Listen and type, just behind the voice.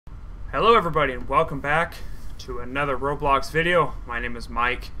Hello everybody and welcome back to another Roblox video. My name is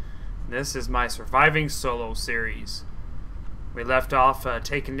Mike and this is my surviving solo series. We left off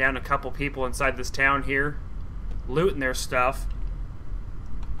taking down a couple people inside this town here, looting their stuff.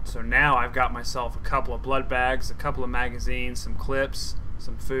 So now I've got myself a couple of blood bags, a couple of magazines, some clips,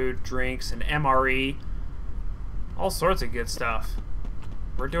 some food, drinks, an MRE, all sorts of good stuff.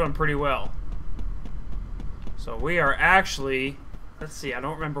 We're doing pretty well. So we are actually, let's see, I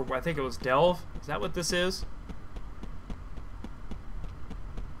don't remember, I think it was Delve. Is that what this is?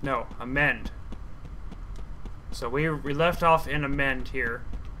 No, Amend. So we left off in Amend here.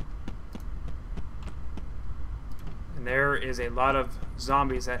 And there is a lot of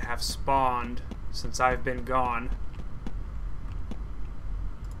zombies that have spawned since I've been gone.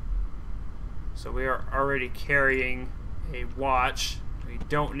 So we are already carrying a watch. We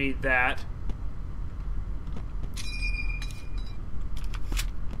don't need that.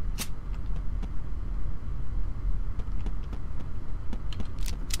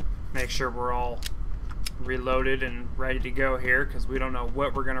 Make sure we're all reloaded and ready to go here because we don't know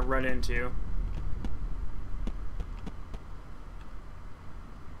what we're going to run into.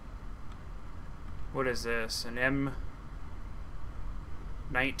 What is this? An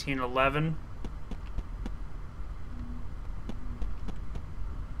M1911?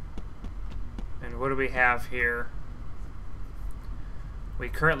 And what do we have here? We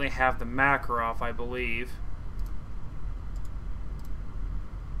currently have the Makarov, I believe.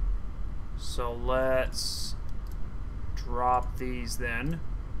 So let's drop these then,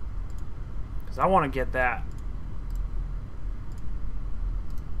 because I want to get that.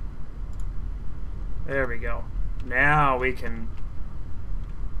 There we go. Now we can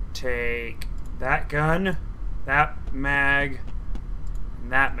take that gun, that mag,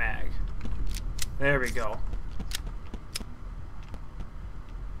 and that mag. There we go.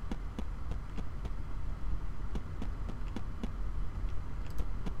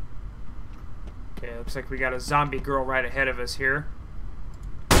 Okay, looks like we got a zombie girl right ahead of us here.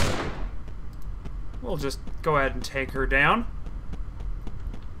 We'll just go ahead and take her down.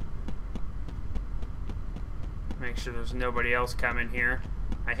 Make sure there's nobody else coming here.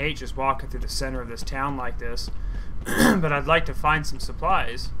 I hate just walking through the center of this town like this, but I'd like to find some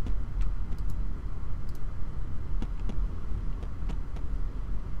supplies.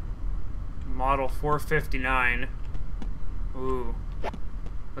 Model 459. Ooh.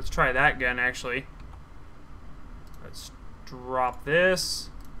 Let's try that gun, actually. Let's drop this.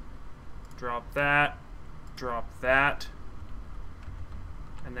 Drop that. Drop that.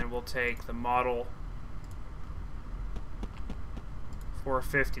 And then we'll take the model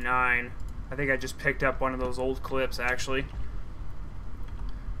 459. I think I just picked up one of those old clips, actually.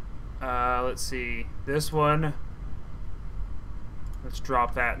 Let's see. This one. Let's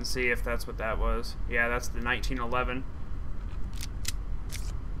drop that and see if that's what that was. Yeah, that's the 1911.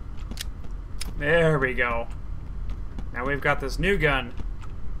 There we go. Now we've got this new gun.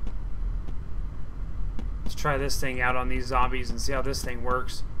 Let's try this thing out on these zombies and see how this thing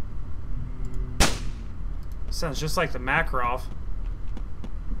works. Sounds just like the Makarov.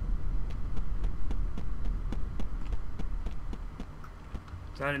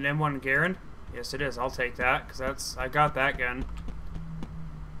 Is that an M1 Garand? Yes, it is. I'll take that because I got that gun.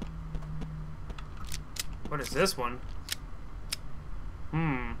 What is this one?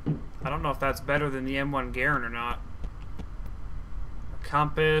 I don't know if that's better than the M1 Garand or not. A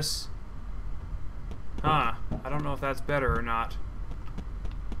compass. Huh. I don't know if that's better or not.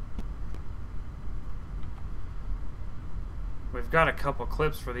 We've got a couple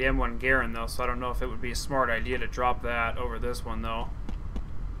clips for the M1 Garand though, so I don't know if it would be a smart idea to drop that over this one though.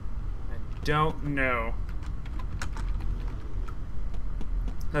 I don't know.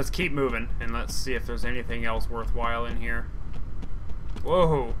 Let's keep moving and let's see if there's anything else worthwhile in here.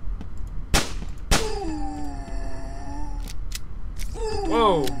 Whoa.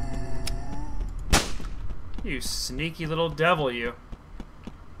 Whoa. You sneaky little devil, you.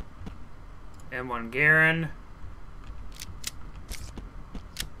 M1 Garand.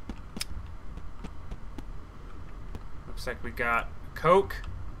 Looks like we got Coke.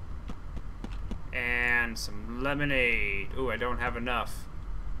 And some lemonade. Ooh, I don't have enough.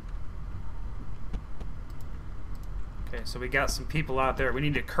 Okay, so we got some people out there. We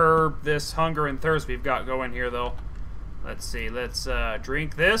need to curb this hunger and thirst we've got going here, though. Let's see. Let's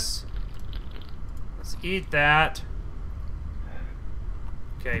drink this. Let's eat that.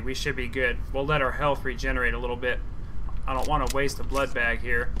 Okay, we should be good. We'll let our health regenerate a little bit. I don't want to waste a blood bag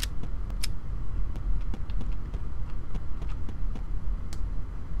here.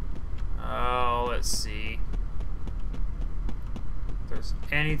 Oh, let's see. If there's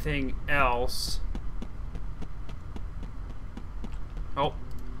anything else. Oh.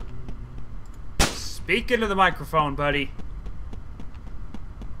 Speak into the microphone, buddy.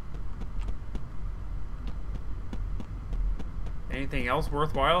 Anything else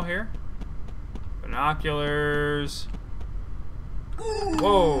worthwhile here? Binoculars.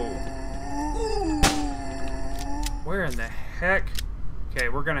 Whoa. Where in the heck? Okay,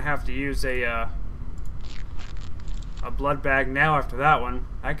 we're gonna have to use a blood bag now after that one.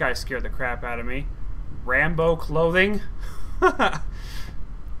 That guy scared the crap out of me. Rambo clothing?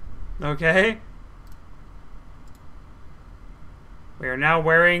 Okay. We are now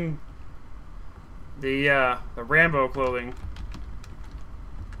wearing the Rambo clothing.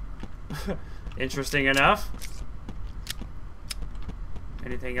 Interesting enough.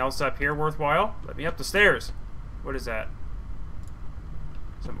 Anything else up here worthwhile? Let me up the stairs. What is that?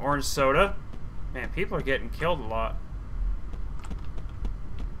 Some orange soda. Man, people are getting killed a lot.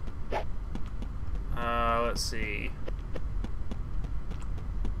 Let's see.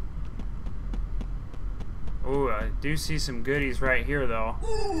 Ooh, I do see some goodies right here, though.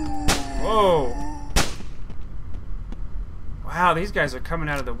 Whoa! Wow, these guys are coming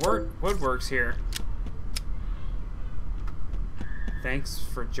out of the woodworks here. Thanks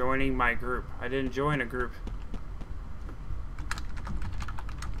for joining my group. I didn't join a group.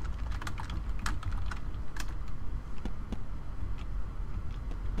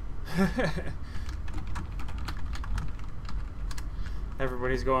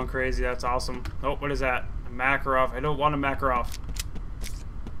 Everybody's going crazy. That's awesome. Oh, what is that? A Makarov. I don't want a Makarov.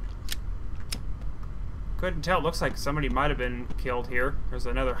 Couldn't tell. Looks like somebody might have been killed here. There's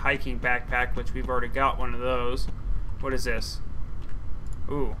another hiking backpack, which we've already got one of those. What is this?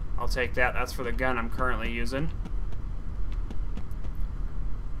 Ooh, I'll take that. That's for the gun I'm currently using.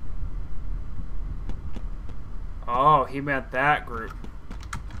 Oh, he meant that group.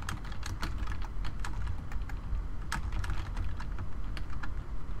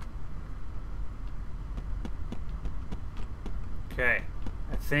 Okay,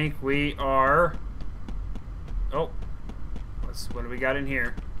 I think we are... Oh, what do we got in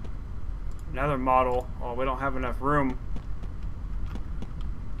here? Another model. Oh, we don't have enough room.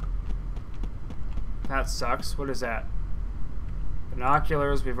 That sucks. What is that?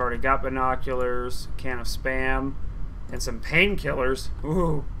 Binoculars. We've already got binoculars. A can of Spam. And some painkillers.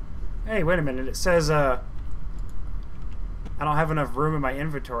 Ooh. Hey, wait a minute. It says, I don't have enough room in my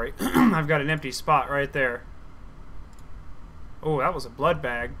inventory. I've got an empty spot right there. Oh, that was a blood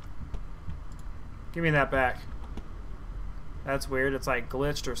bag. Give me that back. That's weird. It's like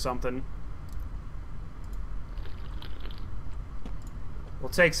glitched or something. We'll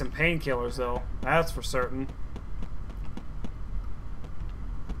take some painkillers, though. That's for certain.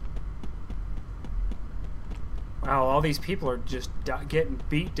 Wow, all these people are just getting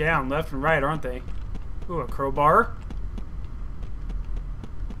beat down left and right, aren't they? Ooh, a crowbar.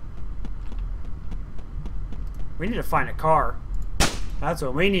 We need to find a car. That's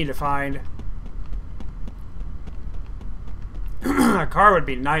what we need to find. A car would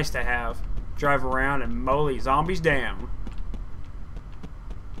be nice to have. Drive around and mow these zombies down.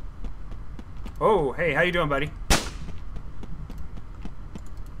 Oh, hey, how you doing, buddy?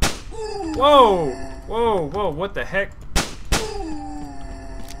 Whoa! Whoa, whoa, what the heck?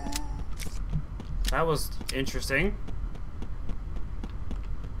 That was interesting.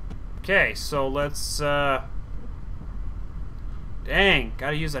 Okay, so let's, dang,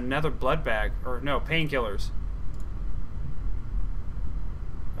 gotta use another blood bag. Or, no, painkillers.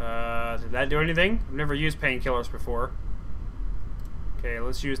 Did that do anything? I've never used painkillers before. Okay,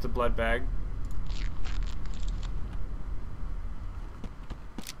 let's use the blood bag.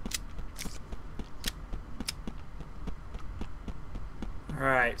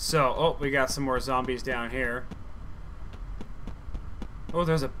 Alright, so, oh, we got some more zombies down here. Oh,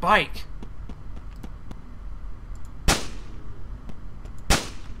 there's a bike!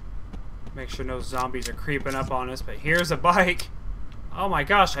 Make sure no zombies are creeping up on us, but here's a bike! Oh my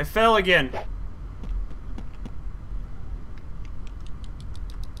gosh, I fell again!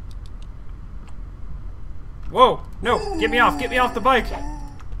 Whoa! No! Get me off! Get me off the bike!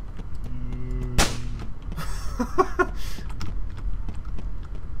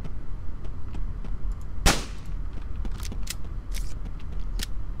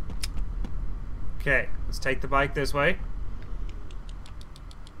 Okay, let's take the bike this way.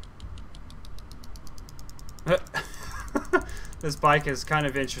 This bike is kind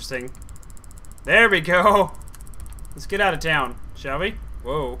of interesting. There we go! Let's get out of town, shall we?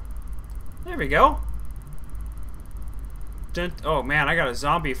 Whoa. There we go. Oh man, I got a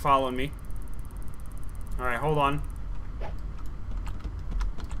zombie following me. Alright, hold on.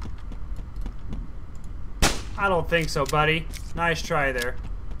 I don't think so, buddy. Nice try there.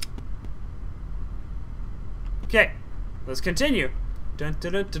 Okay, let's continue. Dun,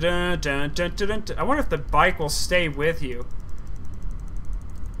 dun, dun, dun, dun, dun, dun, dun. I wonder if the bike will stay with you.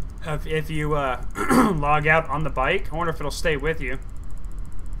 If you log out on the bike, I wonder if it'll stay with you.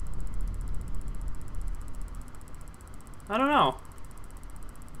 I don't know.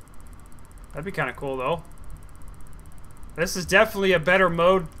 That'd be kind of cool, though. This is definitely a better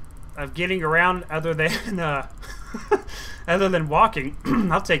mode of getting around other than other than walking.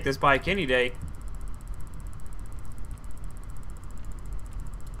 I'll take this bike any day.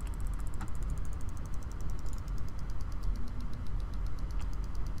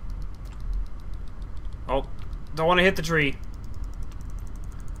 Oh, don't want to hit the tree.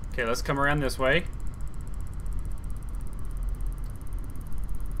 Okay, let's come around this way.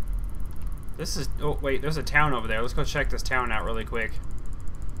 This is... Oh, wait, there's a town over there. Let's go check this town out really quick.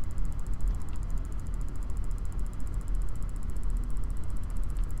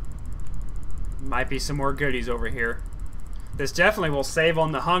 Might be some more goodies over here. This definitely will save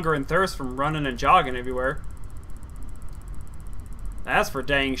on the hunger and thirst from running and jogging everywhere. That's for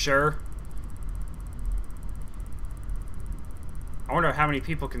dang sure. I wonder how many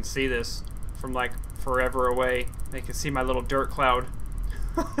people can see this from like forever away. They can see my little dirt cloud.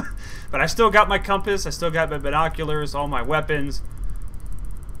 But I still got my compass, I still got my binoculars, all my weapons,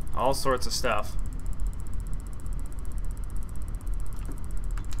 all sorts of stuff.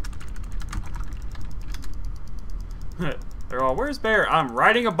 They're all, where's Bear? I'm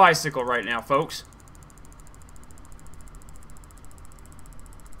riding a bicycle right now, folks.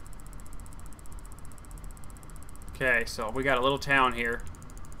 Okay, so we got a little town here.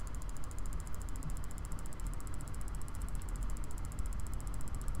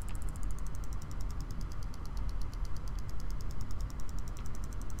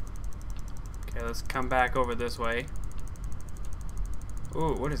 Okay, let's come back over this way.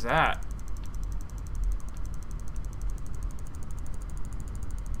 Ooh, what is that?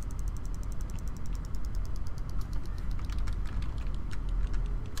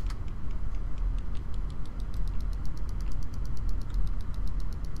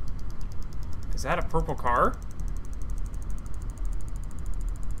 Is that a purple car?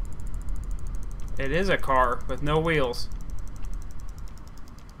 It is a car with no wheels.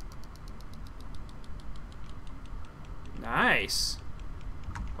 Nice.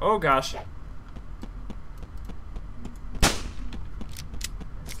 Oh gosh.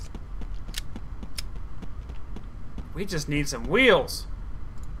 We just need some wheels.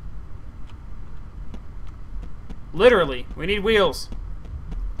 Literally, we need wheels.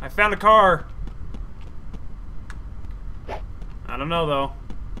 I found a car. I don't know though.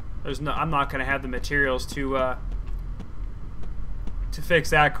 I'm not gonna have the materials to fix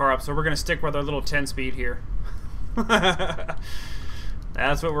that car up, so we're gonna stick with our little 10-speed here.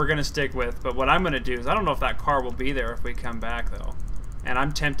 That's what we're gonna stick with. But what I'm gonna do is, I don't know if that car will be there if we come back though, and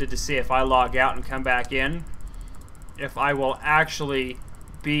I'm tempted to see if I log out and come back in, if I will actually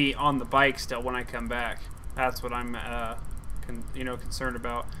be on the bike still when I come back. That's what I'm concerned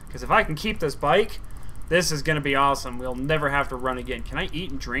about. Because if I can keep this bike, this is gonna be awesome. We'll never have to run again. Can I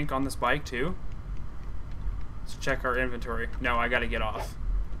eat and drink on this bike too? Let's check our inventory. No, I gotta get off.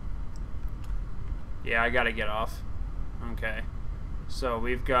 Yeah, I gotta get off. Okay. So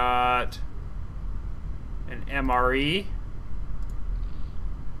we've got an MRE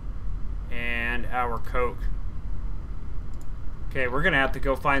and our Coke. Okay, we're gonna have to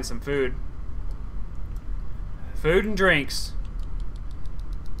go find some food. Food and drinks.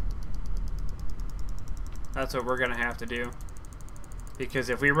 That's what we're gonna have to do. Because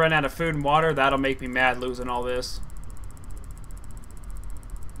if we run out of food and water, that'll make me mad losing all this.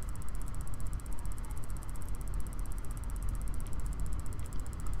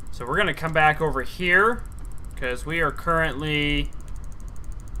 So we're gonna come back over here because we are currently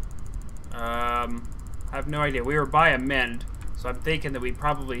I have no idea. We were by a mend, so I'm thinking that we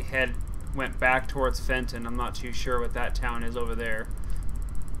probably went back towards Fenton. I'm not too sure what that town is over there.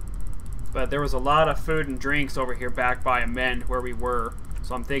 But there was a lot of food and drinks over here back by Amend where we were.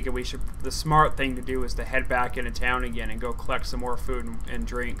 So I'm thinking the smart thing to do is to head back into town again and go collect some more food and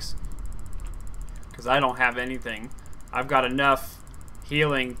drinks. Because I don't have anything. I've got enough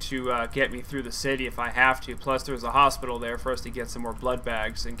healing to get me through the city if I have to. Plus there's a hospital there for us to get some more blood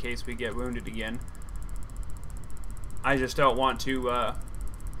bags in case we get wounded again. I just don't want to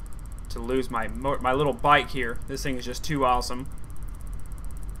lose my little bike here. This thing is just too awesome.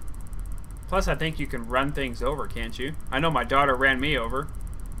 Plus, I think you can run things over, can't you? I know my daughter ran me over.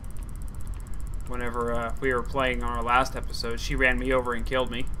 Whenever we were playing on our last episode, she ran me over and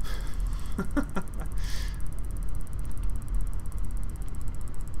killed me.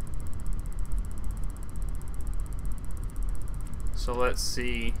 So let's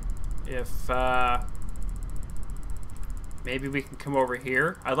see if maybe we can come over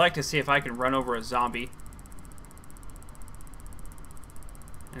here. I'd like to see if I can run over a zombie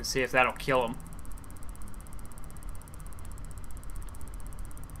and see if that'll kill him.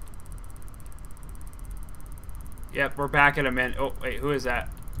 Yep, we're back at a minute. Oh, wait, who is that?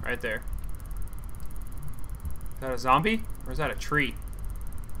 Right there. Is that a zombie? Or is that a tree?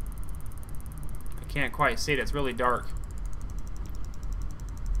 I can't quite see it. It's really dark.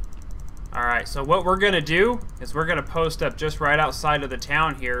 Alright, so what we're going to do is we're going to post up just right outside of the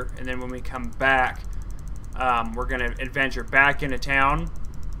town here. And then when we come back, we're going to adventure back into town.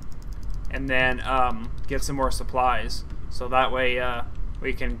 And then get some more supplies. So that way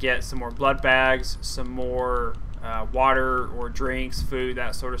we can get some more blood bags, some more water or drinks, food,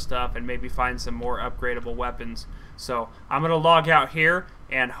 that sort of stuff, and maybe find some more upgradable weapons. So I'm gonna log out here,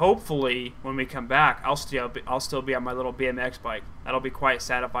 and hopefully when we come back, I'll still be on my little BMX bike. That'll be quite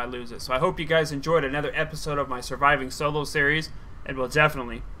sad if I lose it. So I hope you guys enjoyed another episode of my Surviving Solo series, and we'll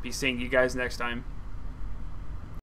definitely be seeing you guys next time.